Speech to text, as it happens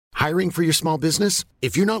Hiring for your small business?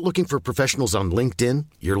 If you're not looking for professionals on LinkedIn,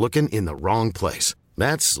 you're looking in the wrong place.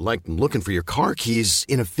 That's like looking for your car keys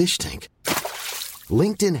in a fish tank.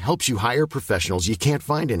 LinkedIn helps you hire professionals you can't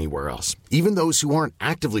find anywhere else, even those who aren't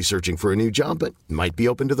actively searching for a new job but might be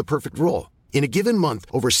open to the perfect role. In a given month,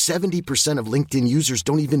 over 70% of LinkedIn users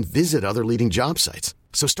don't even visit other leading job sites.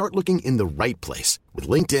 So start looking in the right place. With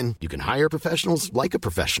LinkedIn, you can hire professionals like a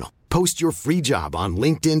professional. Post your free job on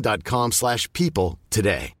linkedin.com/people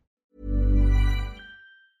today.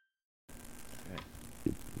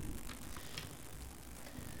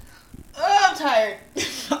 Oh, I'm tired.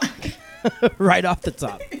 Right off the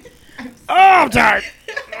top. I'm tired.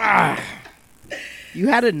 You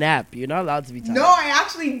had a nap. You're not allowed to be tired. No, I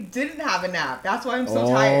actually didn't have a nap. That's why I'm so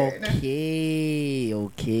tired. Okay.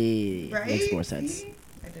 Right? Makes more sense. See?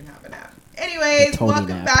 I didn't have a nap. Anyways, welcome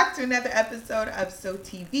nap. back to another episode of So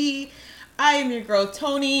TV. I am your girl,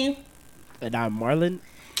 Tony. And I'm Marlon.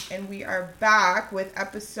 And we are back with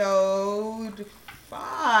episode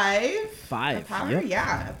 5. 5. Of Power? Yep.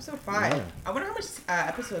 Yeah, episode 5. Yeah. I wonder how much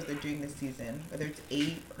episodes they're doing this season. Whether it's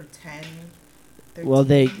 8 or 10. 13. Well,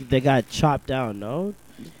 they got chopped down, no?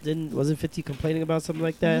 Wasn't 50 complaining about something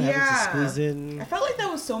like that? Yeah. Having to squeeze in. I felt like that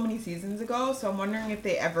was so many seasons ago, so I'm wondering if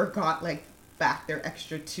they ever got like back their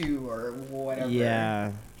extra 2 or whatever.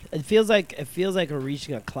 Yeah. It feels like we're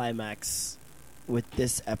reaching a climax with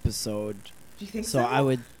this episode. Do you think so? So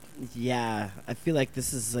I feel like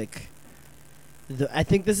this is like I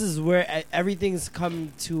think this is where everything's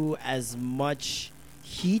come to as much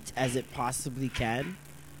heat as it possibly can.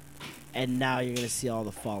 And now you're going to see all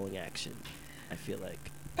the falling action, I feel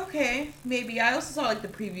like. Okay, maybe. I also saw like the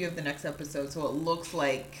preview of the next episode, so it looks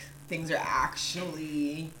like things are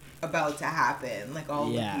actually about to happen. Like all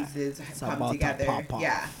the pieces have come together.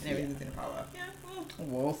 Yeah, and everything's going to pop up. Yeah,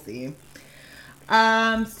 we'll see.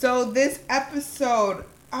 So this episode,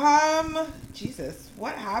 Jesus,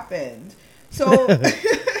 what happened? So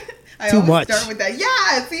I Too always much. start with that.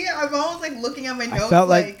 Yeah, see, I'm always like looking at my notes. I felt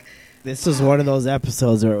like this was one of those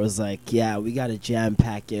episodes where it was like, yeah, we got to jam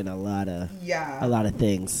pack in a lot of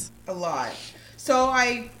things. A lot. So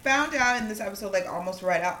I found out in this episode, like almost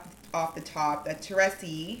right off the top, that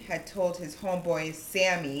Teresi had told his homeboy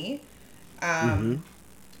Sammy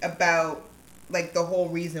about like the whole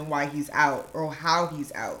reason why he's out or how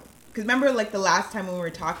he's out. Because remember, like the last time when we were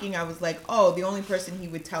talking, I was like, oh, the only person he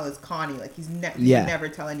would tell is Connie. Like he would never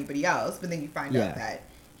tell anybody else. But then you find out that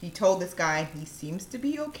he told this guy. He seems to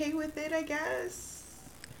be okay with it, I guess.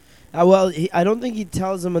 I don't think he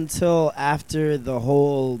tells him until after the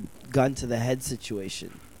whole gun to the head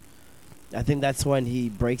situation. I think that's when he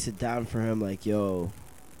breaks it down for him, like, yo,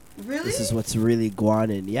 really? This is what's really going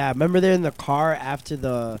on. Yeah, remember they're in the car after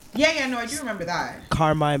the... Yeah, no, I do remember that.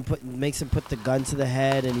 Carmine makes him put the gun to the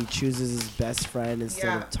head, and he chooses his best friend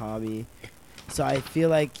instead of Tommy. So I feel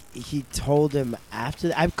like he told him after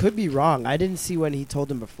that. I could be wrong. I didn't see when he told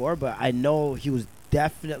him before, but I know he was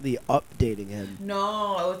definitely updating him.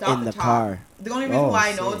 No, it was off in the the top. car. The only reason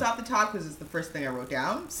why I know it's off the top because it's the first thing I wrote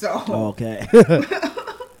down. So okay.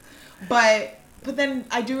 But then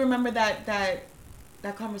I do remember that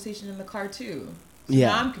conversation in the car too. So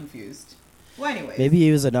now I'm confused. Well, anyways. Maybe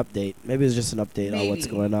it was an update. Maybe it was just an update on what's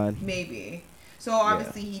going on. Maybe. So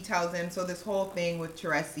obviously he tells him. So this whole thing with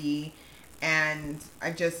Teresi, and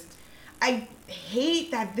I hate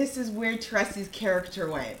that this is where Teresi's character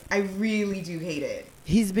went. I really do hate it.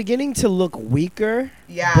 He's beginning to look weaker.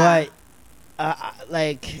 Yeah. But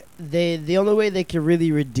like the only way they can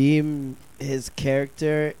really redeem his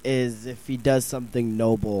character is if he does something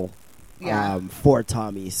noble for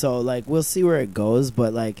Tommy. So like we'll see where it goes,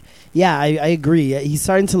 but like I agree. He's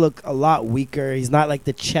starting to look a lot weaker. He's not like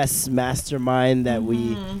the chess mastermind that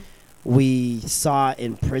we saw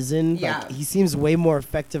in prison. Like, he seems way more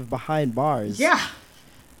effective behind bars. Yeah.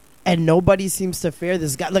 And nobody seems to fear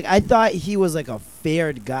this guy. Like, I thought he was, like, a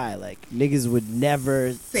feared guy. Like, niggas would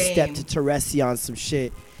never step to Teresi on some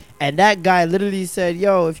shit. And that guy literally said,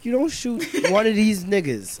 yo, if you don't shoot one of these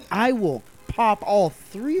niggas, I will pop all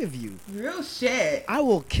 3 of you. Real shit. I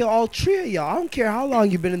will kill all 3 of y'all. I don't care how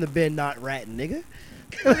long you've been in the bin not ratting, nigga.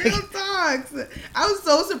 Real talks. I was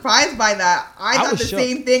so surprised by that. I thought the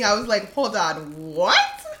same thing. I was like, hold on, what?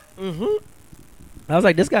 Mm-hmm. I was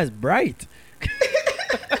like, this guy's bright.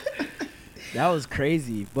 That was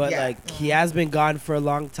crazy. But, like, he has been gone for a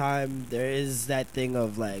long time. There is that thing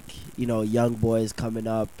of, like, you know, young boys coming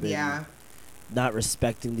up and not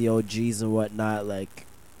respecting the OGs and whatnot. Like,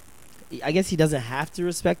 I guess he doesn't have to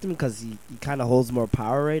respect him because he kind of holds more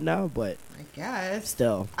power right now, but I guess.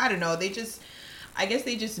 Still. I don't know. I guess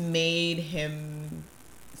they just made him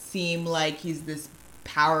seem like he's this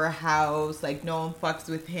powerhouse, like no one fucks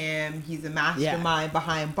with him, he's a mastermind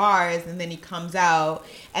behind bars, and then he comes out,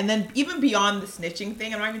 and then even beyond the snitching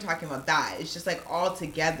thing, I'm not even talking about that, it's just like all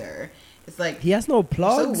together, it's like he has no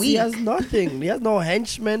plugs, so he has nothing, he has no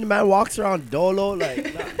henchmen, the man walks around dolo,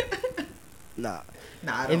 like nah.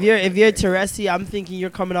 If you're Teresi, I'm thinking you're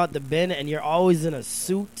coming out the bin and you're always in a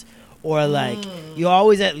suit, or like you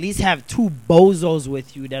always at least have two bozos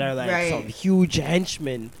with you that are like some huge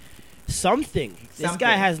henchmen. Something. This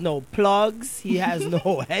guy has no plugs. He has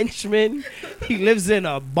no henchmen. He lives in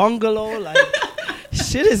a bungalow. Like,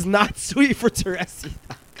 shit is not sweet for Teresi.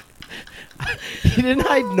 He didn't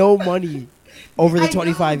hide no money over the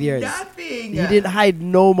 25 years. Nothing. He didn't hide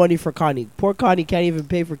no money for Connie. Poor Connie can't even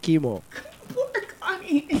pay for chemo. Poor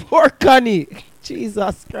Connie. Poor Connie.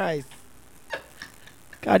 Jesus Christ.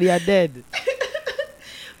 Connie, I'm dead.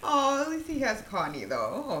 Oh, at least he has Connie,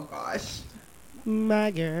 though. Oh, gosh.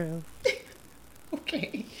 My girl.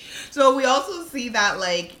 Okay. So we also see that,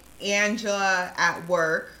 like, Angela at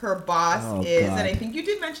work, her boss God. And I think you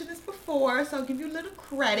did mention this before, so I'll give you a little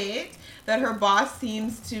credit, that her boss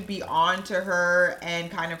seems to be on to her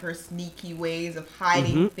and kind of her sneaky ways of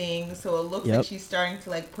hiding things. So it looks like she's starting to,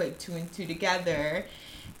 like, put two and two together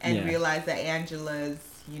and realize that Angela's,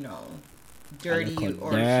 you know, dirty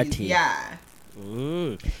or she's,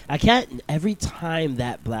 I can't, every time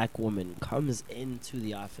that black woman comes into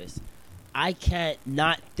the office, I can't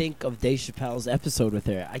not think of Dave Chappelle's episode with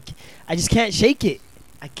her. I just can't shake it.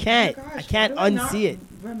 I can't. Oh gosh, I can't unsee it.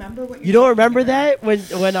 Remember what you don't remember that when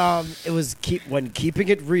it was when keeping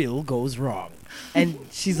it real goes wrong, and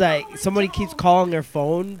she's like, somebody keeps calling her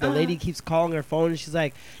phone. The lady keeps calling her phone, and she's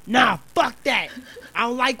like, "Nah, fuck that. I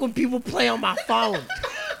don't like when people play on my phone."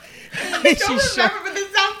 I don't remember, but this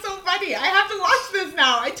sounds so funny. I have to watch this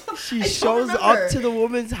now. She shows up to the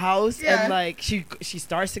woman's house and like she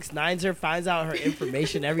star 6ix9ines her, finds out her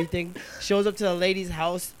information, everything. Shows up to the lady's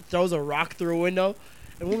house, throws a rock through a window.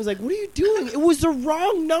 And the woman's like, "What are you doing? It was the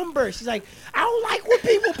wrong number." She's like, "I don't like when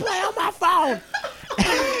people play on my phone."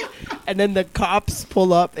 And then the cops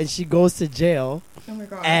pull up and she goes to jail. Oh my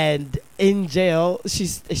God. And in jail, she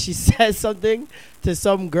says something to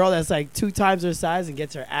some girl that's like 2 times her size and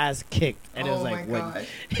gets her ass kicked. And it was like, when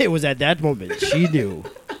it was at that moment she knew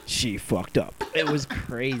she fucked up. It was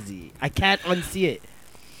crazy. I can't unsee it.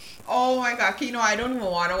 Oh my God. You know, I don't even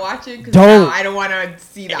want to watch it because I don't want to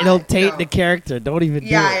see that. It'll taint the character. Don't even do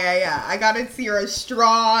it. Yeah. I got to see her as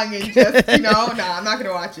strong and just, I'm not going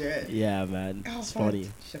to watch it. Yeah, man. It's funny.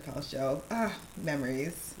 Chappelle Show.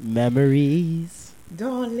 Memories. Memories.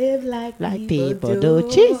 Don't live like people do.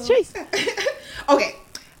 Cheese. Okay.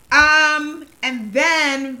 And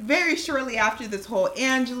then very shortly after this whole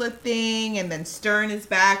Angela thing, and then Stern is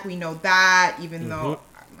back. We know that, even though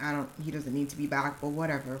he doesn't need to be back, but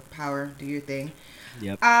whatever. Power, do your thing.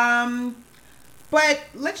 Yep. But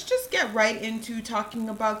let's just get right into talking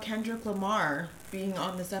about Kendrick Lamar being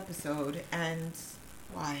on this episode and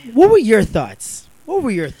why. What were your thoughts?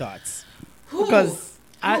 Because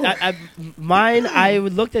I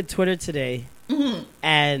looked at Twitter today,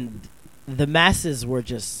 and the masses were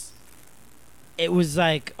just, it was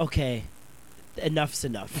like, okay, enough's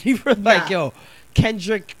enough. You were like, yo,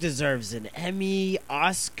 Kendrick deserves an Emmy,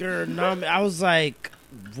 Oscar, I was like,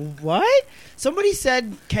 what? Somebody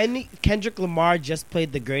said Kendrick Lamar just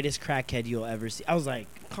played the greatest crackhead you'll ever see. I was like,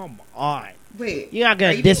 come on. Wait. You're not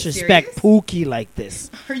going to disrespect Pookie like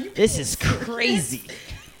this. This is serious? crazy.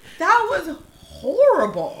 That was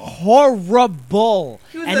horrible.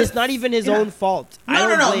 And it's not even his own fault.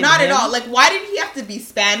 No, not at all. Like, why did he have to be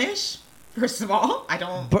Spanish? First of all, I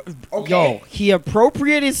don't. Okay. Yo, he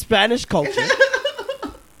appropriated Spanish culture.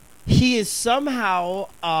 He is somehow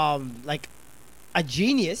like a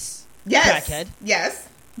genius. Yes. Crackhead. Yes.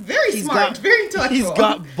 Very smart. Very intellectual. He's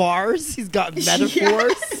got bars. He's got metaphors.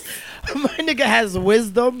 Yes. My nigga has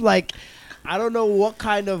wisdom. Like, I don't know what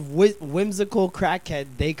kind of whimsical crackhead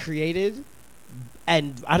they created.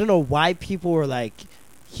 And I don't know why people were like,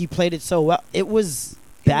 he played it so well. It was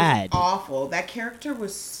bad. It was awful. That character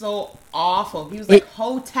was so awful. He was like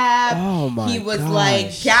Hotep. Oh my He was gosh. like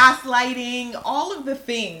gaslighting, all of the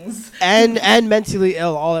things. And mentally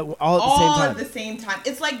ill all at the same time.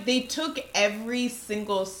 It's like they took every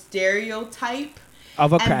single stereotype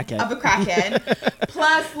of a crackhead.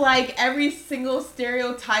 Plus like every single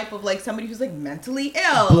stereotype of like somebody who's like mentally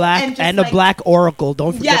ill. And a black oracle.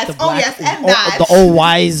 Don't forget the black the old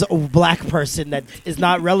wise black person that is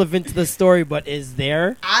not relevant to the story but is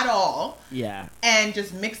there. At all. Yeah. And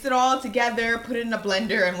just mixed it all together, put it in a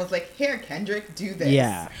blender and was like, here, Kendrick, do this.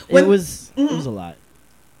 Yeah. It was a lot.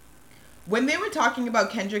 When they were talking about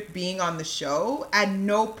Kendrick being on the show, at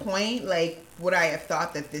no point, like, would I have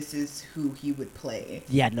thought that this is who he would play.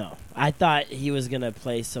 Yeah, no. I thought he was going to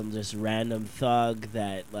play some just random thug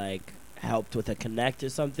that, like, helped with a connect or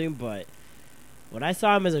something. But when I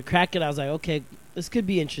saw him as a Kraken, I was like, okay, this could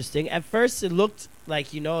be interesting. At first, it looked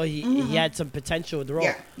like, you know, he had some potential with the role.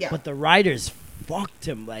 Yeah. But the writers fucked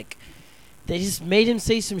him. Like, they just made him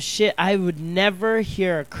say some shit I would never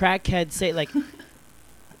hear a crackhead say. Like,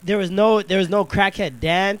 there was no crackhead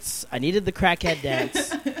dance. I needed the crackhead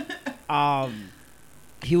dance.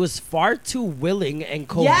 He was far too willing and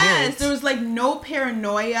coherent. Yes, there was like no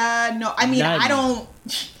paranoia. No, I mean, none. I don't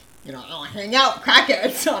hang out with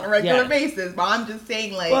crackheads on a regular basis, but I'm just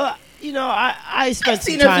saying, like, well, you know, I spent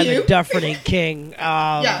some time in Dufferin and King.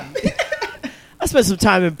 I spent some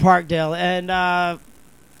time in Parkdale, and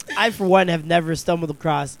I, for one, have never stumbled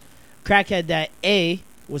across a crackhead that A,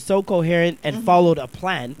 was so coherent and followed a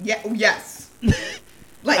plan. Yeah. Yes.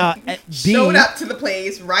 Like, showed up to the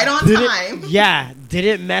place right on time.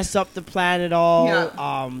 Didn't mess up the plan at all.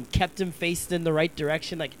 Yeah. Kept him facing in the right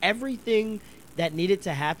direction. Like, everything that needed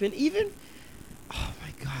to happen. Even, oh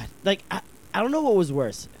my God. Like, I don't know what was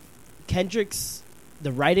worse.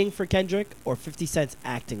 The writing for Kendrick or 50 Cent's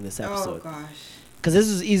acting this episode. Oh, gosh. Because this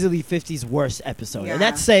was easily 50's worst episode. Yeah. And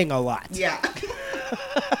that's saying a lot. Yeah.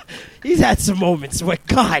 He's had some moments where,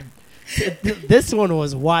 God, this one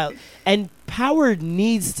was wild. And Power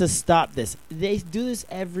needs to stop this. They do this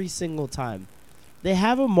every single time. They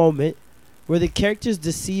have a moment where the character's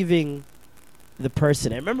deceiving the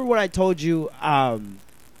person. I remember when I told you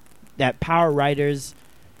that Power writers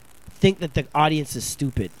think that the audience is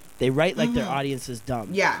stupid. They write like their audience is dumb.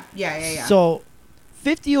 Yeah. So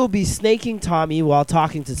 50 will be snaking Tommy while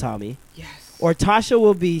talking to Tommy. Yes. Or Tasha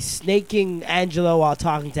will be snaking Angela while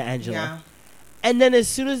talking to Angela. Yeah. And then as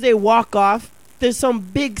soon as they walk off, there's some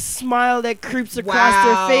big smile that creeps across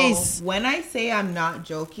their face. When I say I'm not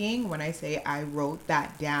joking, when I say I wrote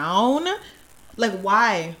that down, like,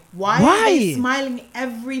 why? Why are they smiling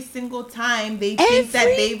every single time they think that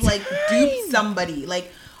they've, like, duped somebody?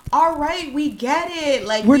 Like, all right, we get it.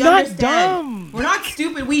 Like, we're not understand. Dumb. We're not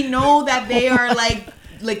stupid. We know that they are, like,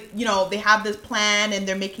 you know, they have this plan and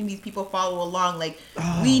they're making these people follow along. Like,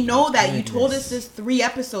 we know that. Goodness. You told us this 3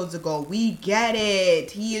 episodes ago. We get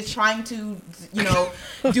it. He is trying to, you know,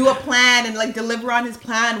 do a plan and, like, deliver on his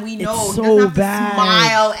plan. We know. It's so he doesn't have bad. to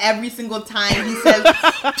smile every single time he says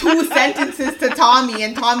 2 sentences to Tommy,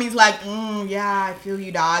 and Tommy's like, yeah, I feel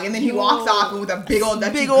you, dog. And then he walks off with a big old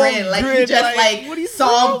Dutchy grin. Like, he just, like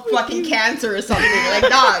solved fucking cancer or something. Like,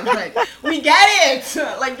 dog, like, we get it.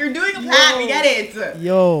 Like, you're doing a plan. We get it.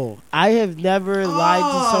 Yo, I have never lied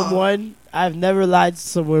to someone. I've never lied to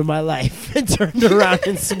someone in my life and turned around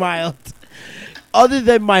and smiled. Other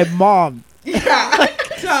than my mom. Yeah.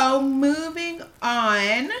 So, moving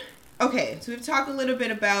on. Okay, so we've talked a little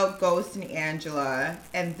bit about Ghost and Angela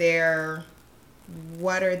and their...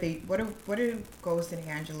 What are Ghost and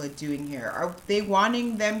Angela doing here? Are they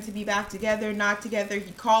wanting them to be back together, not together?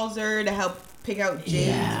 He calls her to help pick out James.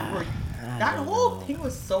 Yeah. That whole thing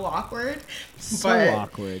was so awkward.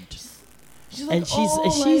 Awkward. She's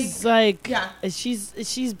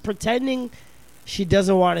pretending she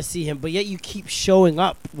doesn't want to see him, but yet you keep showing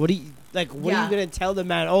up. What are you gonna tell the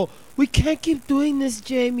man? Oh, we can't keep doing this,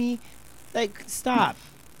 Jamie. Like, stop.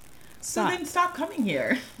 So then stop coming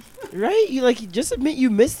here. Right? You just admit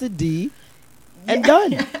you missed the D and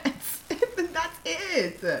done. Yes. That's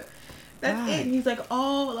it. That's it. And he's like,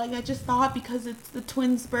 oh, like, I just thought because it's the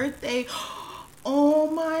twins' birthday.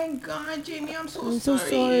 Oh my God, Jamie, I'm so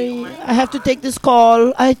sorry. Oh I have to take this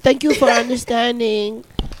call. I thank you for understanding.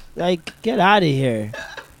 Like, get out of here.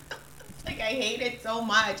 Like, I hate it so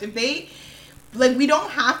much. If they, like, we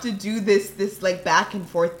don't have to do this like back and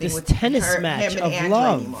forth thing with tennis match him of and Angela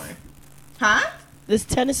love anymore. Huh? This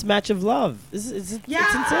tennis match of love. It's insane.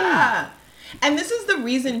 And this is the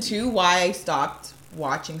reason too why I stopped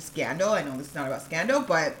watching Scandal. I know this is not about Scandal,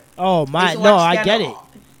 but I get it.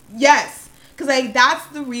 Yes, because that's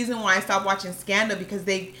the reason why I stopped watching Scandal, because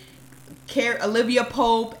they care Olivia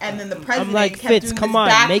Pope and then the president. I'm like, kept Fitz, doing come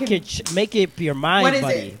this on, make it up your mind, what is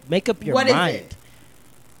buddy. It? Make up your mind. What is it?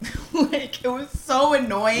 Like, it was so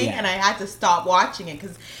annoying, and I had to stop watching it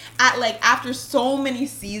because after so many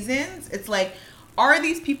seasons, it's like, are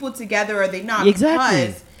these people together or are they not?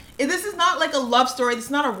 Exactly. Because this is not like a love story. This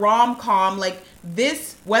is not a rom-com. Like,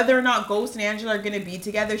 this, whether or not Ghost and Angela are going to be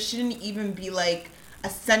together, shouldn't even be like a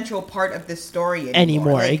central part of this story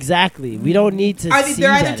anymore. Like, exactly. We don't need to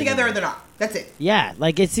they're either together or they're not. That's it. Yeah.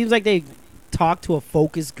 Like, it seems like they talk to a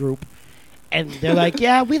focus group And they're like,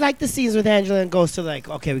 yeah, we like the scenes with Angela and Ghost. So like,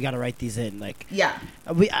 okay, we got to write these in. Like, yeah,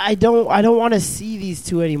 I don't want to see these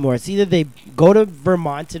two anymore. It's either they go to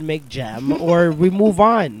Vermont and make jam, or we move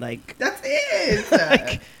on. Like, that's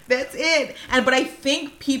it. That's it. But I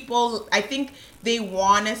think they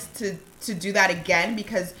want us to do that again,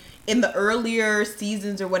 because in the earlier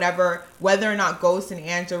seasons or whatever, whether or not Ghost and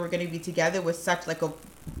Angela were going to be together was such like a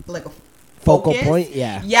focal point,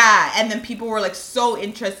 yeah, and then people were like so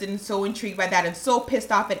interested and so intrigued by that and so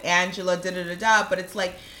pissed off at Angela, but it's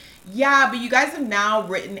like, yeah, but you guys have now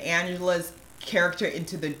written Angela's character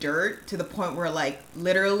into the dirt to the point where like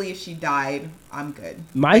literally if she died, I'm good.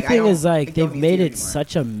 My thing is like they've made it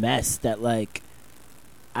such a mess that like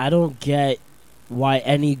I don't get why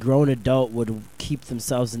any grown adult would keep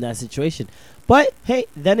themselves in that situation. But hey,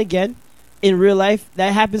 then again, in real life,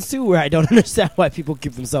 that happens too, where I don't understand why people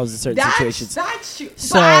keep themselves in certain situations. That's true.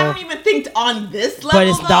 So, but I don't even think on this level. But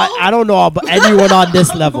it's not. I don't know about anyone on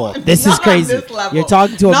this level. This is crazy. You're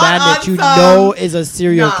talking to a man that you know is a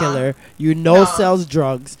serial killer. You know sells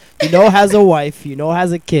drugs. You know has a wife. You know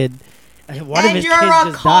has a kid. And one of his kids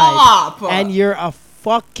just died. And you're a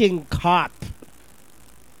fucking cop.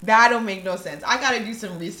 That don't make no sense. I gotta do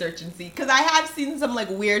some research and see, because I have seen some like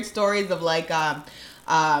weird stories of like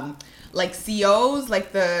COs,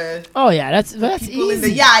 like the that's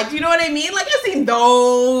easy. Do you know what I mean? Like I've seen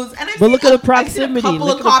those, and but look at the proximity.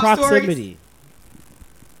 Look at the proximity.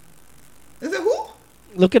 Is it who?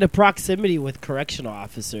 Look at the proximity with correctional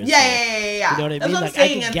officers. Yeah. You know what I mean? That's what I'm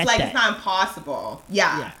saying. It's like it's not impossible.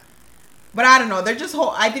 Yeah. But I don't know. They're just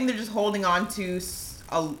I think they're just holding on to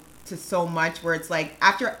so much where it's like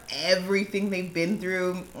after everything they've been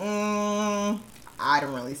through, I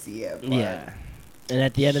don't really see it. But yeah. And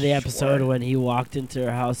at the end of the episode, when he walked into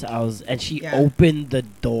her house, and she opened the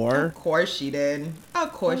door. Of course she did.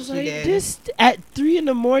 Of course she did. Just at 3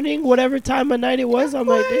 a.m, whatever time of night it was, I'm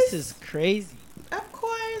like, this is crazy. Of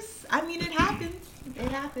course. I mean, it happens.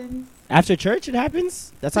 It happens. After church, it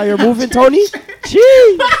happens? That's how you're moving, Tony?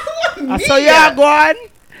 Jeez. I saw you go on.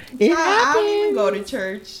 I don't even go to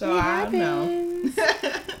church, so I don't know.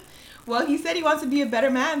 Well, he said he wants to be a better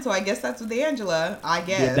man, so I guess that's with Angela. I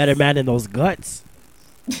guess. Be a better man in those guts.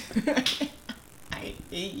 I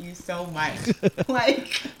hate you so much.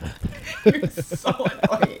 Like, you're so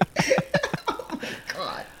annoying. Oh my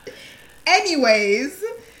god. Anyways,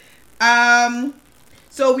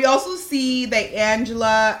 so we also see that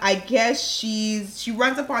Angela, I guess she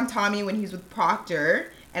runs up on Tommy when he's with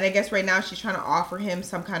Proctor, and I guess right now she's trying to offer him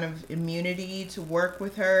some kind of immunity to work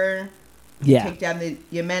with her. Yeah. Take down the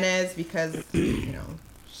Jimenez because, you know,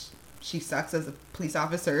 she sucks as a police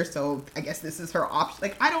officer, so I guess this is her option.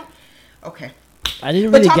 Like, okay. I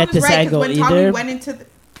didn't really get this angle when either. Tommy went into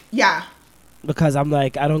because I'm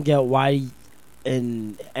like, I don't get why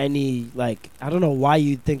in any, like, I don't know why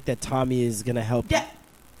you think that Tommy is going to help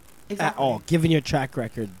at all, given your track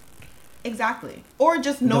record. Exactly. Or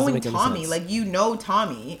just knowing Tommy. Like, you know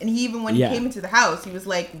Tommy. And he even, when he came into the house, he was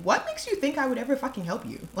like, what makes you think I would ever fucking help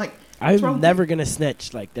you? Like, I'm never going to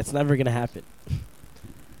snitch. Like, that's never going to happen.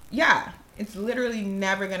 Yeah. It's literally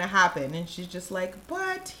never going to happen. And she's just like,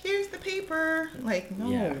 but here's the paper. Like,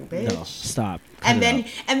 no, bitch. No, stop. And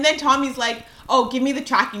then Tommy's like, oh, give me the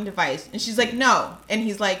tracking device. And she's like, no. And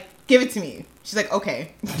he's like, give it to me. She's like,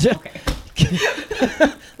 okay. Okay.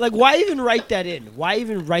 Like, why even write that in? Why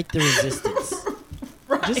even write the resistance?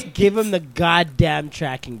 Right. Just give him the goddamn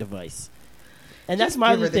tracking device. And that's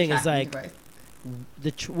my other thing is like,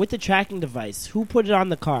 with the tracking device, who put it on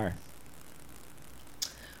the car?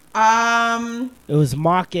 It was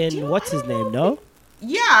Mock and what's his name? No.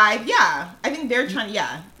 Yeah. I think they're trying.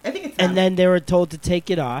 Yeah, I think it's. And then they were told to take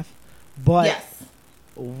it off, but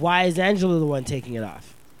why is Angela the one taking it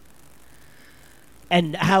off?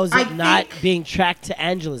 And how is it not being tracked to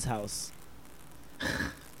Angela's house?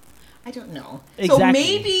 I don't know. Exactly. So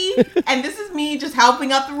maybe, and this is me just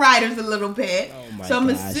helping out the writers a little bit. Oh my so I'm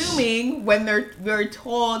assuming when we're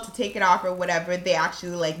told to take it off or whatever, they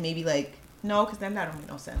actually no, because then that don't make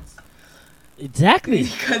no sense. Exactly.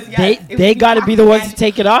 Because they got to be the ones to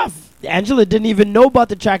take it off. Angela didn't even know about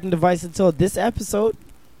the tracking device until this episode.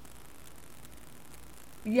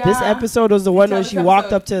 Yeah. This episode was the one where she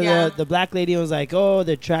walked up to the black lady and was like, oh,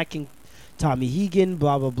 they're tracking Tommy Hegan,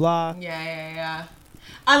 blah, blah, blah. Yeah.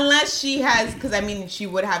 Unless she has, because I mean, she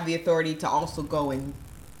would have the authority to also go and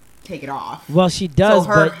take it off. Well, she does,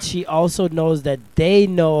 but she also knows that they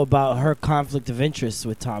know about her conflict of interest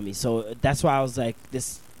with Tommy. So that's why I was like,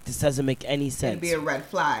 this doesn't make any sense. It'd be a red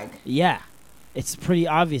flag. Yeah. It's pretty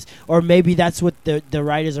obvious. Or maybe that's what the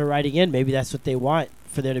writers are writing in. Maybe that's what they want,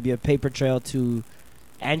 for there to be a paper trail to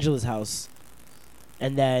Angela's house,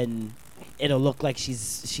 and then it'll look like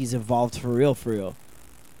she's evolved for real.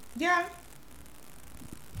 Yeah.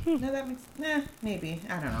 No, that makes... maybe.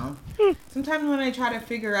 I don't know. Sometimes when I try to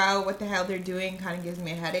figure out what the hell they're doing, kind of gives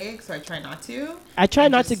me a headache, so I try not to. I try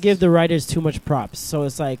not to give the writers too much props. So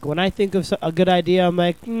it's like, when I think of a good idea, I'm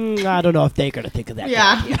like, I don't know if they're going to think of that.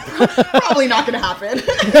 Yeah. Probably not going to happen.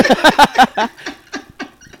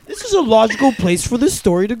 This is a logical place for this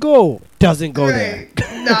story to go. Doesn't go there.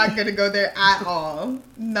 Not going to go there at all.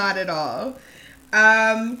 Not at all.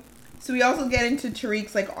 So we also get into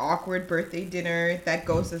Tariq's like awkward birthday dinner that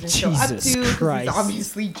Ghost doesn't show up to because he's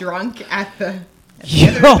obviously drunk at the other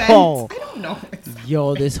event. I don't know.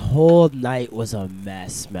 Yo, this whole night was a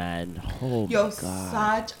mess, man. Oh my God.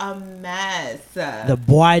 Such a mess. The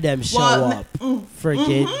boy them show up.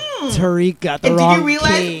 Friggin' Tariq got the wrong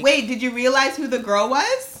cake. Wait, did you realize who the girl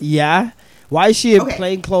was? Yeah. Why is she in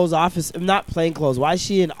plainclothes officer? Not plainclothes. Why is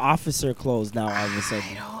she in officer clothes now all of a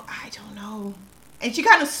sudden? I don't know. And she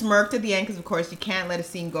kind of smirked at the end because, of course, you can't let a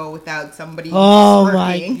scene go without somebody my!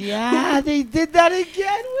 smirking. Yeah, they did that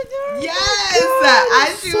again with her.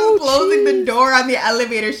 Yes, as she was closing the door on the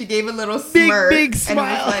elevator, she gave a little smirk, big smile,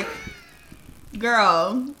 and it was like,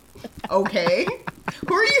 "Girl, okay,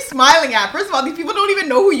 who are you smiling at? First of all, these people don't even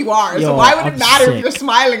know who you are, so why would it matter if you're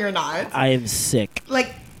smiling or not?" I am sick.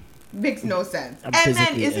 Like, makes no sense. And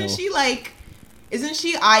then isn't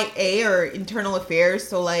she IA or internal affairs?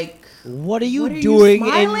 So like. What are you doing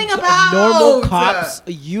in a normal cop's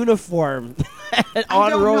uniform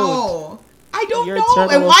on road? I don't know.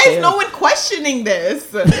 And why is no one questioning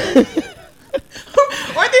this? Or are they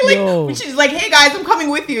like, when she's like, "Hey guys, I'm coming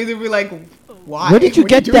with you." They'd be like, "Why? Where did you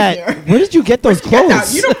get that? Where did you get those clothes?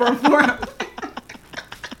 That uniform for?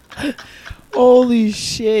 Holy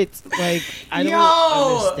shit! Like, I don't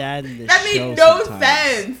understand this. That made no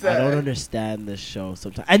sense. I don't understand this show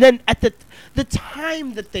sometimes. And then at the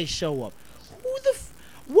time that they show up,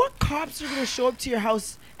 what cops are gonna show up to your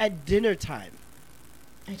house at dinner time?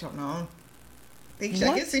 I don't know. I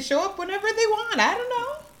guess they show up whenever they want. I don't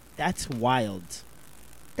know. That's wild.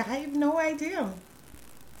 I have no idea.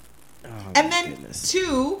 Oh, and then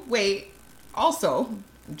also,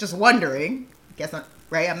 I'm just wondering. I guess not.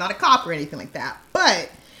 Right, I'm not a cop or anything like that.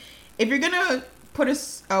 But if you're gonna put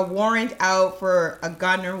a warrant out for a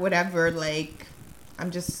gun or whatever, like,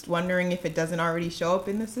 I'm just wondering if it doesn't already show up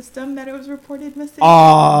in the system that it was reported missing.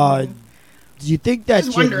 Do you think that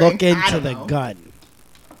you'd look into the gun?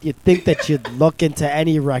 Do you think that you'd look into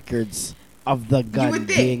any records of the gun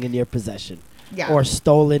being in your possession? Yeah. Or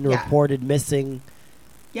stolen, reported missing?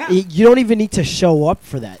 Yeah. You don't even need to show up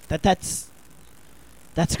for that. That's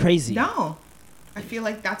crazy. No. I feel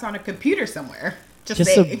like that's on a computer somewhere.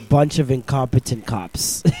 Just a bunch of incompetent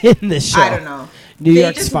cops in this show. I don't know. New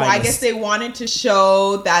York's finest. I guess they wanted to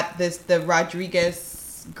show that the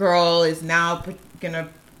Rodriguez girl is now gonna.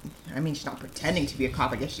 I mean, she's not pretending to be a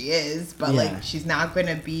cop. I guess she is, but like she's now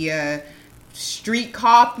gonna be a street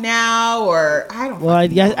cop now, or I don't. Well, I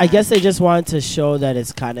guess they just wanted to show that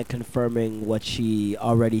it's kind of confirming what she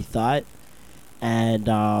already thought, and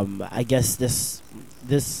I guess this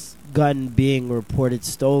gun being reported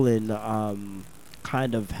stolen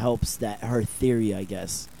kind of helps that her theory, I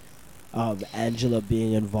guess, of Angela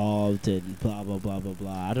being involved and blah blah blah blah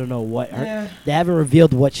blah. I don't know what they haven't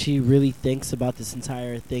revealed what she really thinks about this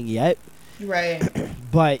entire thing yet. Right.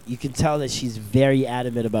 But you can tell that she's very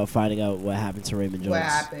adamant about finding out what happened to Raymond Jones. What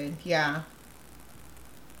happened? Yeah.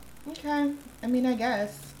 Okay. I mean, I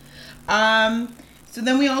guess. So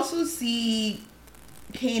then we also see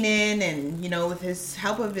Kanan and, with his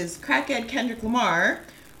help of his crackhead Kendrick Lamar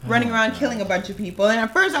running around killing a bunch of people. And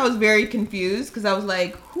at first I was very confused because I was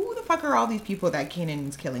like, who the fuck are all these people that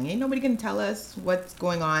Kanan's killing? Ain't nobody gonna tell us what's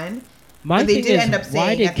going on. My thing is,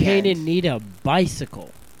 why did Kanan need a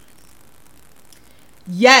bicycle?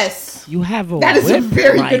 Yes. You have a That whip, is a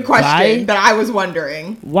very good question guy. that I was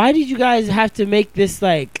wondering. Why did you guys have to make this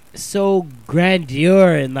like so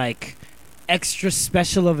grandeur and like extra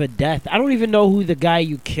special of a death? I don't even know who the guy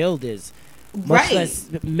you killed is. Much less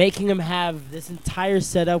making him have this entire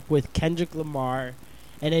setup with Kendrick Lamar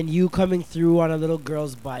and then you coming through on a little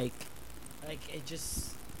girl's bike. Like it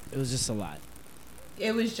was just a lot.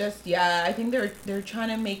 It was just I think they're trying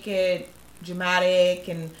to make it dramatic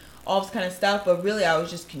and all this kind of stuff, but really I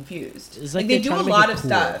was just confused. It's like they do a lot of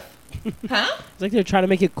stuff. Huh? It's like they're trying to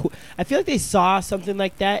make it cool. I feel like they saw something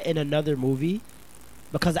like that in another movie.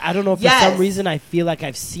 Because I don't know, for some reason I feel like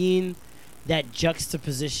I've seen that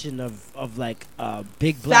juxtaposition of like a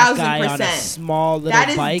big black guy on a small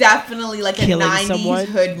little bike. That is definitely like a 90s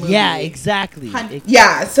hood movie. Yeah, exactly.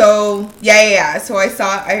 So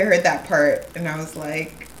I heard that part and I was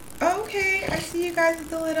like, oh, okay, I see you guys with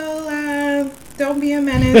the little don't be a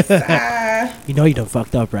menace. You know you done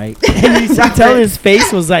fucked up, right? And you tell his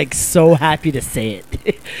face was like so happy to say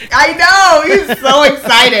it. I know, he's so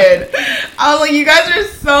excited. I was like, you guys are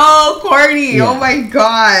so corny. Yeah. Oh my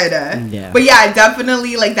god. Yeah. But yeah,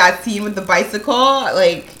 definitely like that scene with the bicycle,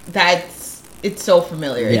 like it's so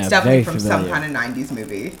familiar. Yeah, it's definitely from some kind of 90s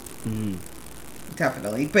movie. Mm.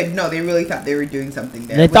 Definitely. But no, they really thought they were doing something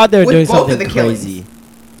there. They thought they were doing something crazy.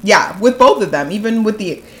 Yeah, with both of them. Even with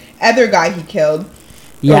the other guy he killed.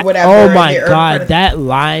 Yeah. Or whatever. Oh my god, that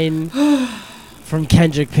line from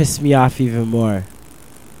Kendrick pissed me off even more.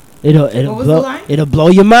 It'll blow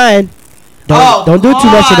your mind. Don't do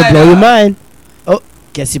too much, it'll blow your mind. Oh,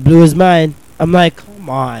 guess he blew his mind. I'm like, come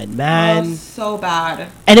on, man. Oh, so bad.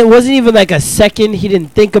 And it wasn't even like a second. He didn't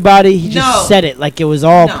think about it. He just said it like it was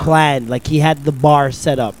all planned. Like he had the bar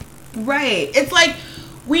set up. Right. It's like,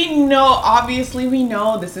 obviously we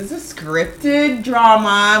know this is a scripted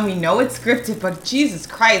drama. We know it's scripted, but Jesus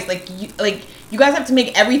Christ, you guys have to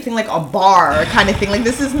make everything like a bar kind of thing. Like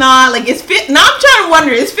this is not like now I'm trying to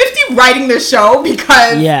wonder, is 50 writing the show?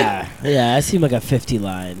 Because yeah, it seemed like a 50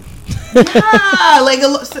 line. Yeah, like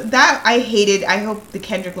that I hated. I hope the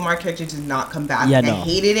Kendrick Lamar character does not come back. Yeah, I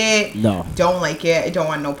hated it. No, don't like it. I don't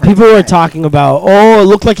want no. People were talking about, it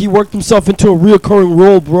looked like he worked himself into a reoccurring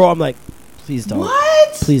role, bro. I'm like, please don't.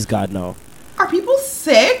 What? Please, God, no. Are people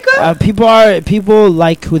sick? People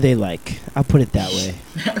like who they like. I'll put it that way.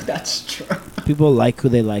 That's true. People like who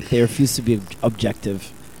they like. They refuse to be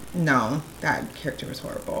objective. No, that character was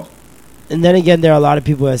horrible. And then again, there are a lot of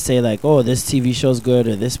people that say like, "Oh, this TV show's good,"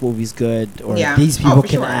 or "This movie's good," or "These people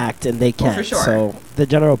can act and they can't." For sure. So the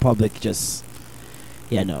general public just,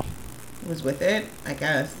 no. Was with it, I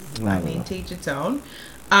guess. I mean, to each its own.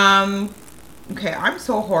 Okay, I'm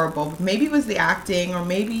so horrible. Maybe it was the acting, or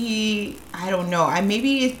maybe I don't know.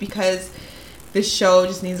 Maybe it's because this show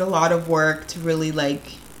just needs a lot of work to really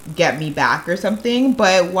like get me back or something.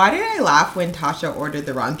 But why did I laugh when Tasha ordered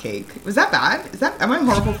the wrong cake? Was that bad? Am I a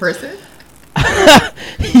horrible person?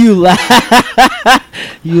 You laughed.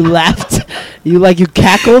 You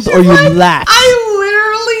cackled, or you laughed? I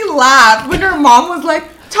literally laughed when her mom was like,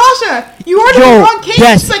 Tasha, you ordered the wrong cake.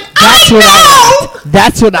 Yes, she's like, I know.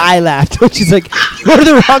 That's when I laughed. When she's like, you ordered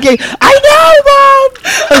the wrong cake. I know, Mom.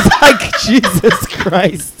 I was like, Jesus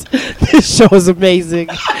Christ, this show is amazing.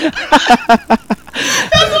 That's why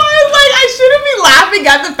I was like, I shouldn't be laughing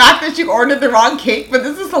at the fact that she ordered the wrong cake, but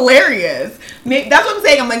this is hilarious. That's what I'm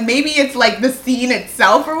saying. I'm like, maybe it's like the scene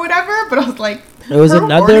itself or whatever, but I was like, there was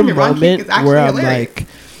another moment where I'm like,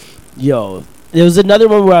 there was another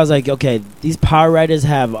one where I was like, okay, these power writers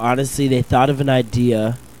have, honestly, they thought of an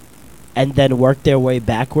idea and then worked their way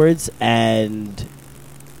backwards and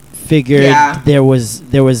figured there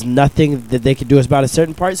was nothing that they could do about a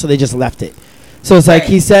certain part, so they just left it. So it's like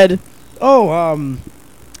he said,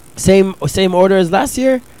 same order as last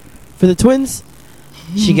year for the twins.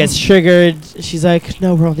 She gets triggered. She's like,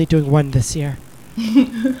 no, we're only doing one this year.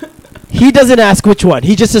 He doesn't ask which one.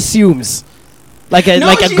 He just assumes. Like a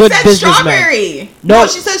good businessman. No,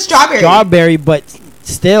 she said strawberry. Strawberry, but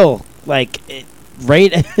still, like,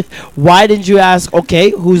 why didn't you ask? Okay,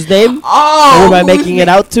 whose name? Oh, who am I making it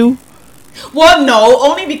out to? Well, no,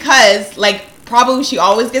 only because probably she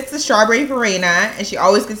always gets the strawberry for Raina, and she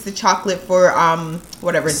always gets the chocolate for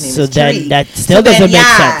whatever his name is. So then that still doesn't make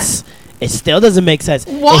sense. It still doesn't make sense.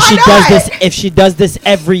 Why If she does this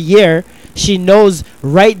every year, she knows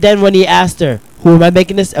right then when he asked her, who am I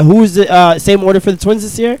making this? Who's the same order for the twins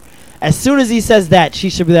this year? As soon as he says that,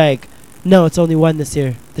 she should be like, no, it's only one this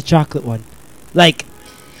year. The chocolate one. Like,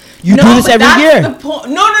 you do this every year. No,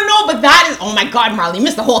 but that is, oh my God, Marley, you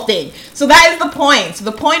missed the whole thing. So that is the point. So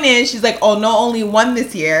the point is, she's like, oh, no, only one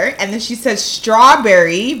this year. And then she says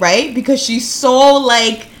strawberry, right? Because she's so,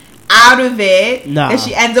 out of it that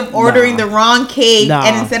she ends up ordering the wrong cake,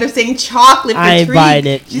 and instead of saying chocolate for I ain't buying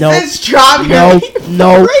it. She says strawberry.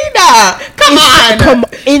 No. Come on.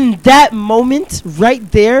 In that moment, right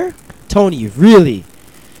there, Tony, really,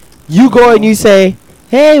 you go and you say,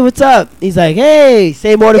 hey, what's up? He's like, hey,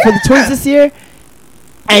 same order for the twins this year?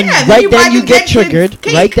 And right then you get triggered.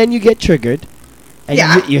 Right then you get triggered.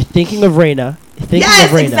 And you're thinking of Raina.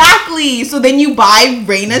 Yes, exactly. So then you buy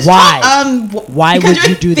Raina's. Why? Why would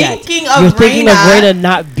you do that? You're thinking of Raina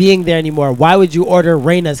not being there anymore. Why would you order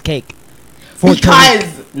Raina's cake?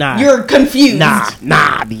 Because you're confused.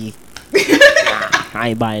 Nah, B. I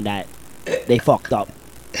ain't buying that. They fucked up.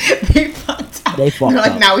 They fucked up.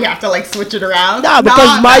 They're now we have to switch it around. Nah,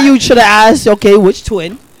 because Mayu should have asked, okay, which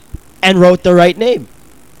twin, and wrote the right name.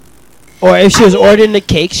 Or if she was ordering the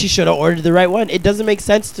cake, she should have ordered the right one. It doesn't make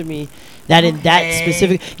sense to me That in that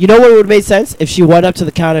specific, you know what would have made sense if she went up to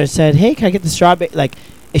the counter and said, "Hey, can I get the strawberry?" Like,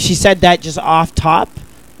 if she said that just off top,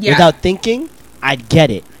 without thinking, I'd get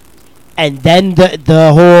it. And then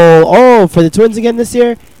the whole for the twins again this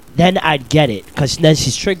year, then I'd get it because then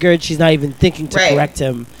she's triggered. She's not even thinking to correct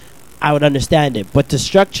him. I would understand it. But the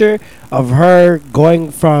structure of her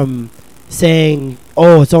going from saying,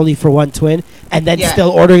 "Oh, it's only for one twin," and then still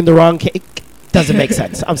ordering the wrong cake doesn't make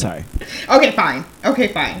sense. I'm sorry. Okay, fine.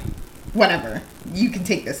 Whatever. You can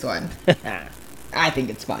take this one. I think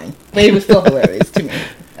it's fine. But it was still hilarious to me.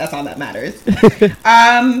 That's all that matters.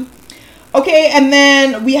 Okay, and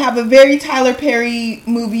then we have a very Tyler Perry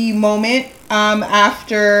movie moment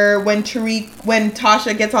after when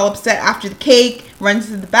Tasha gets all upset after the cake, runs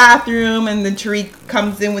to the bathroom, and then Tariq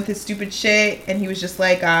comes in with his stupid shit, and he was just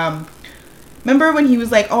like, remember when he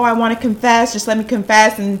was like, "Oh, I want to confess, just let me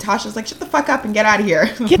confess," and Tasha's like, "Shut the fuck up and get out of here."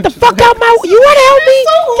 Get the fuck out my way. You want to help me?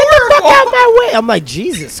 So get the fuck out my way. I'm like,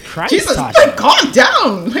 Jesus Christ, Tasha. Like, calm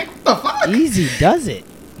down. Like, what the fuck? Easy does it.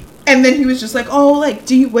 And then he was just like, "Oh, like,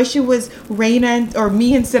 do you wish it was Raina or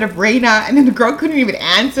me instead of Raina?" And then the girl couldn't even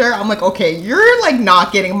answer. I'm like, okay, you're like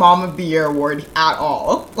not getting Mom of the Year award at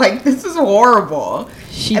all. Like, this is horrible.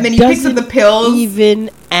 And then he picks up the pills.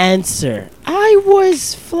 Even answer. I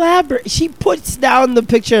was flabbergasted. She puts down the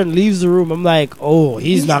picture and leaves the room. I'm like, oh,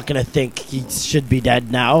 he's not gonna think he should be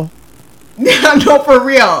dead now. No, for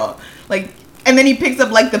real. Like, and then he picks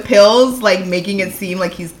up like the pills, like making it seem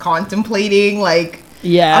like he's contemplating, like.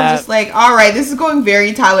 Yeah, I'm just like, all right, this is going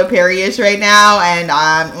very Tyler Perry-ish right now, and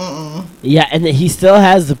Yeah, and he still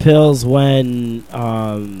has the pills when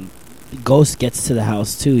Ghost gets to the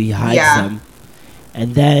house too. He hides them,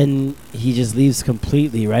 and then he just leaves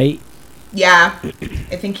completely, right? Yeah,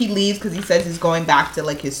 I think he leaves because he says he's going back to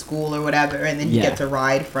like his school or whatever, and then he gets a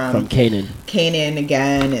ride from Kanan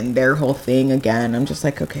again, and their whole thing again. I'm just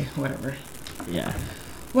like, okay, whatever. Yeah.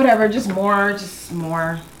 Whatever, just more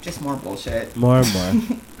bullshit. More and more.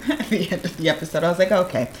 At the end of the episode, I was like,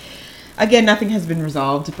 okay. Again, nothing has been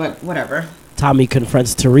resolved, but whatever. Tommy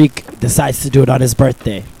confronts Tariq, decides to do it on his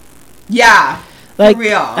birthday. Yeah, like, for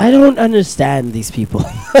real. I don't understand these people.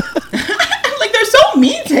 Like, they're so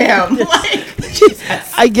mean to him. Like,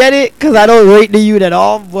 Jesus. I get it, because I don't rate the youth at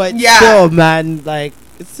all, but still, man, like,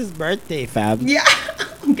 it's his birthday, fam. Yeah.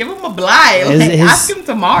 Give him a blight. Like, ask him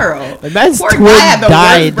tomorrow. The man's poor twin guy had the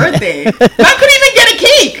died. Worst birthday. Man couldn't even get a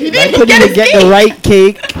cake. He didn't even get the right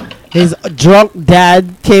cake. His drunk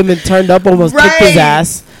dad came and turned up, almost kicked his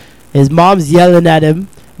ass. His mom's yelling at him.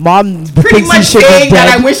 Mom pretty much saying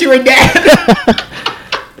that I wish you were dead.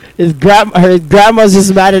 Her grandma's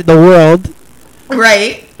just mad at the world.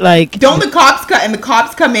 Right. Like, don't the cops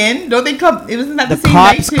come in? Don't they come? It wasn't that the same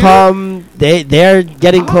night too? The cops come. They're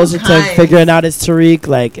getting closer to figuring out it's Tariq.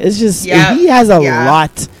 Like, it's just he has a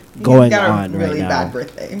lot going on right now. Really bad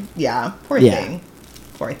birthday. Yeah. Poor thing.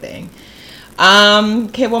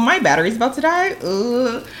 Okay. Well, my battery's about to die.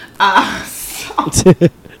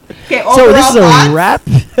 Okay. So this is a wrap.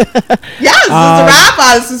 Yes, this is a wrap.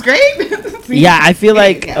 This is great. Yeah, I feel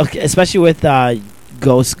like, especially with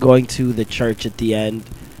Ghost going to the church at the end.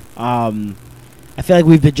 I feel like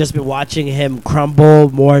we've been watching him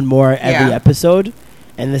crumble more and more every episode,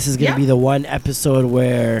 and this is going to be the one episode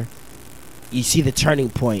where you see the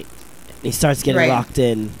turning point. And he starts getting locked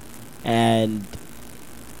in, and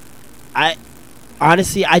I'd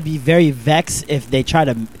be very vexed if they try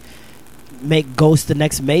to make Ghost the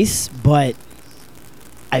next Mace, but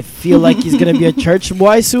I feel like he's going to be a church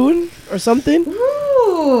boy soon or something.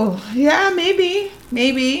 Ooh, yeah, maybe.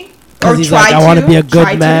 Because he's like, I want to be a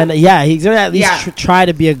good man. Yeah, he's going to at least try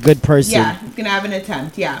to be a good person. Yeah, he's going to have an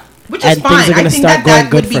attempt, which is fine. I think that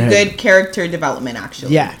would be good character development,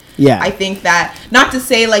 actually. Yeah. I think that, not to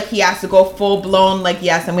say like he has to go full blown, like,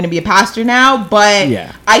 yes, I'm going to be a pastor now, but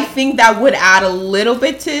I think that would add a little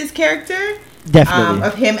bit to his character. Definitely.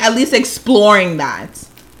 Of him at least exploring that.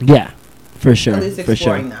 Yeah, for sure. At least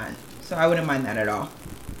exploring that. So I wouldn't mind that at all.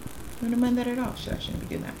 Shit, I shouldn't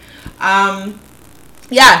be doing that.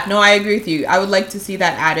 Yeah, no, I agree with you. I would like to see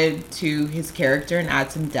that added to his character and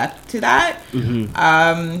add some depth to that.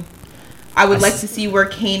 Mm-hmm. I would like to see where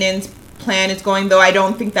Kanan's plan is going, though I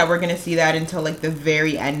don't think that we're going to see that until like the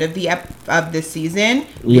very end of the season.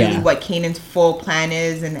 Really, what Kanan's full plan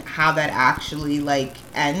is and how that actually like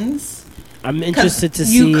ends. I'm interested to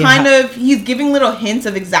see. He's giving little hints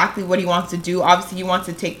of exactly what he wants to do. Obviously, he wants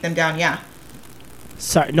to take them down. Yeah.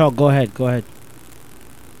 Sorry, no, go ahead.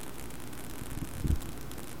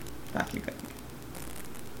 Fuck, you're good.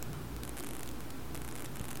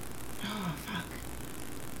 Oh, fuck.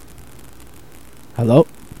 Hello?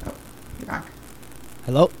 Oh, you're back.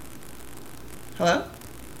 Hello? Hello?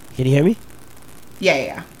 Can you hear me?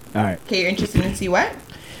 Yeah. All right. Okay, you're interested to see what?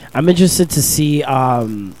 I'm interested to see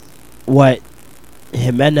what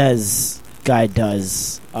Jimenez guy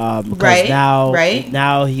does. Because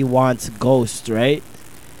now he wants Ghost, right?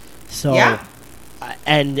 So yeah.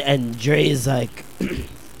 And Dre's like,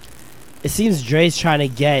 it seems Dre's trying to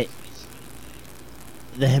get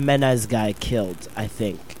the Jimenez guy killed. I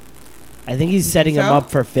think he's setting him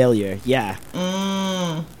up for failure. Yeah.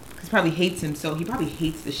 He probably hates him, so he probably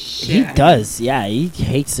hates the shit. He does. Yeah, he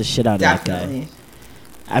hates the shit out of that guy.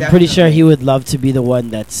 I'm pretty sure he would love to be the one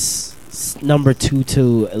that's number 2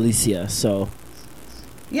 to Alicia. So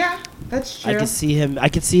yeah, that's true. I could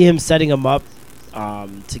see him setting him up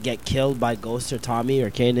to get killed by Ghost or Tommy or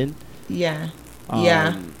Kanan. Yeah,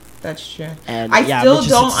 that's true. And I still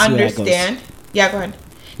don't understand. Yeah, go ahead.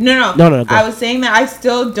 No. I was saying that I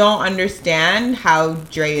still don't understand how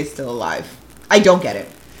Dre is still alive. I don't get it.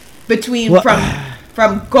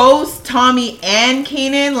 From Ghost, Tommy, and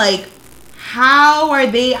Kanan, like, how are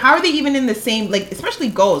they even in the same, like, especially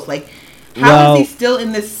Ghost, like, how is he still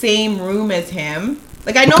in the same room as him?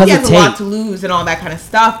 Like, I know he has a lot to lose and all that kind of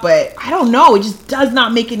stuff, but I don't know. It just does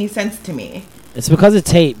not make any sense to me. It's because of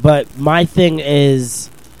Tate, but my thing is,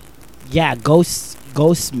 yeah,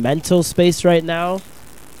 Ghost's mental space right now,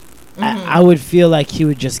 I would feel like he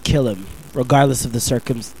would just kill him, regardless of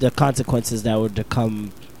the consequences that would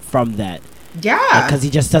come from that. Yeah. Because he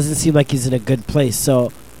just doesn't seem like he's in a good place.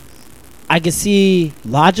 So I can see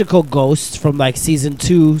logical Ghost from like season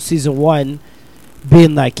 2, season 1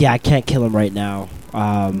 being like, yeah, I can't kill him right now.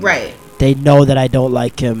 Right. They know that I don't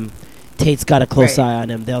like him. Tate's got a close eye on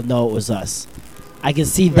him. They'll know it was us. I can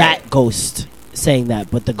see that Ghost saying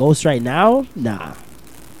that. But the Ghost right now, nah.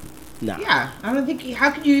 Yeah, I don't think. How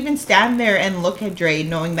could you even stand there and look at Dre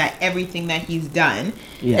knowing that everything that he's done,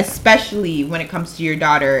 especially when it comes to your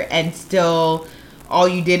daughter, and still all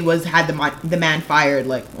you did was had the man fired?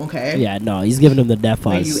 Like, okay. Yeah, no, he's giving him the death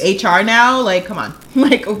eyes. Are you HR now? Like, come on.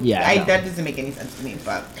 Like, that doesn't make any sense to me,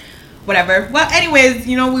 but whatever. Well, anyways,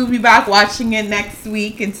 we'll be back watching it next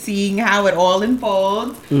week and seeing how it all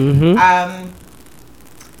unfolds.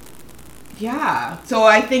 Yeah. So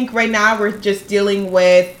I think right now we're just dealing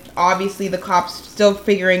with, obviously, the cops still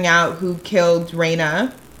figuring out who killed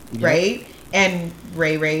Raina, right? And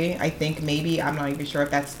Ray, I think maybe. I'm not even sure if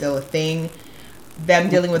that's still a thing. Them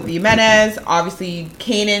dealing with the Jimenez. Obviously,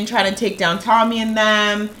 Kanan trying to take down Tommy and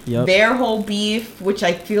them. Their whole beef, which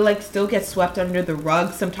I feel like still gets swept under the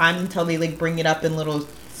rug sometimes until they like bring it up in little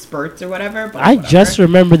spurts or whatever. But I just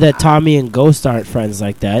remember that Tommy and Ghost aren't friends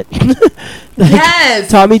like that. Yes.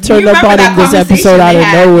 Tommy turned up on him this episode out of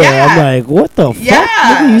nowhere. Yeah. I'm like, what the fuck?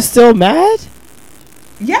 Nigga, you still mad?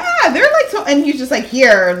 Yeah, they're like, so, and he's just like,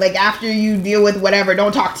 here, like, after you deal with whatever,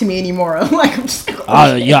 don't talk to me anymore. I'm like, I'm just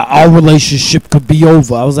going, yeah, our relationship could be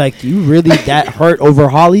over. I was like, you really that hurt over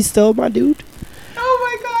Holly still, my dude? Oh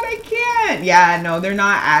my god, I can't. Yeah, no, they're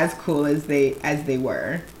not as cool as they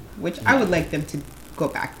were, which I would like them to go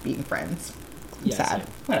back being friends. I'm sad.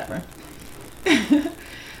 Whatever.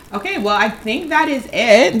 Okay, well, I think that is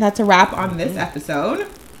it. That's a wrap on this episode.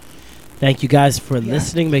 Thank you guys for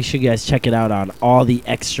listening. Make sure you guys check it out on all the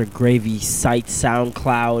Extra Gravy sites,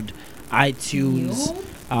 SoundCloud, iTunes,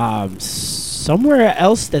 somewhere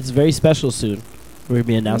else that's very special soon. We're going to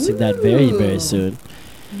be announcing that very, very soon.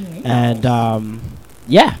 And,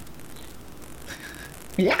 yeah.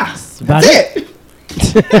 Yeah, that's it.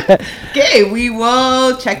 Okay, we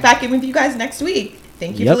will check back in with you guys next week.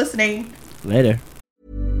 Thank you for listening. Later.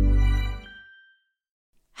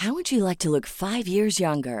 How would you like to look 5 years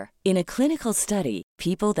younger? In a clinical study,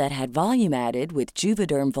 people that had volume added with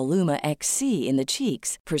Juvederm Voluma XC in the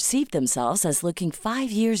cheeks perceived themselves as looking 5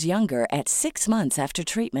 years younger at 6 months after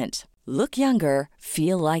treatment. Look younger,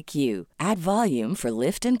 feel like you. Add volume for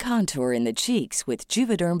lift and contour in the cheeks with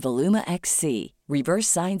Juvederm Voluma XC. Reverse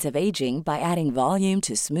signs of aging by adding volume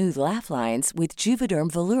to smooth laugh lines with Juvederm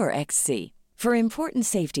Volure XC. For important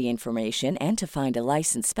safety information and to find a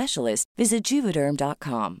licensed specialist, visit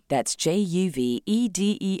Juvederm.com. That's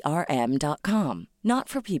JUVEDERM.com. Not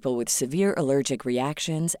for people with severe allergic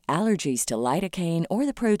reactions, allergies to lidocaine, or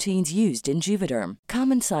the proteins used in Juvederm.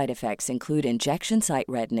 Common side effects include injection site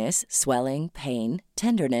redness, swelling, pain,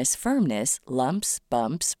 tenderness, firmness, lumps,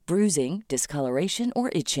 bumps, bruising, discoloration,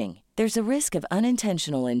 or itching. There's a risk of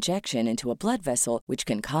unintentional injection into a blood vessel, which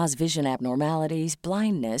can cause vision abnormalities,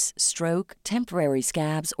 blindness, stroke, temporary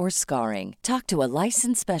scabs, or scarring. Talk to a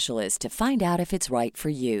licensed specialist to find out if it's right for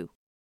you.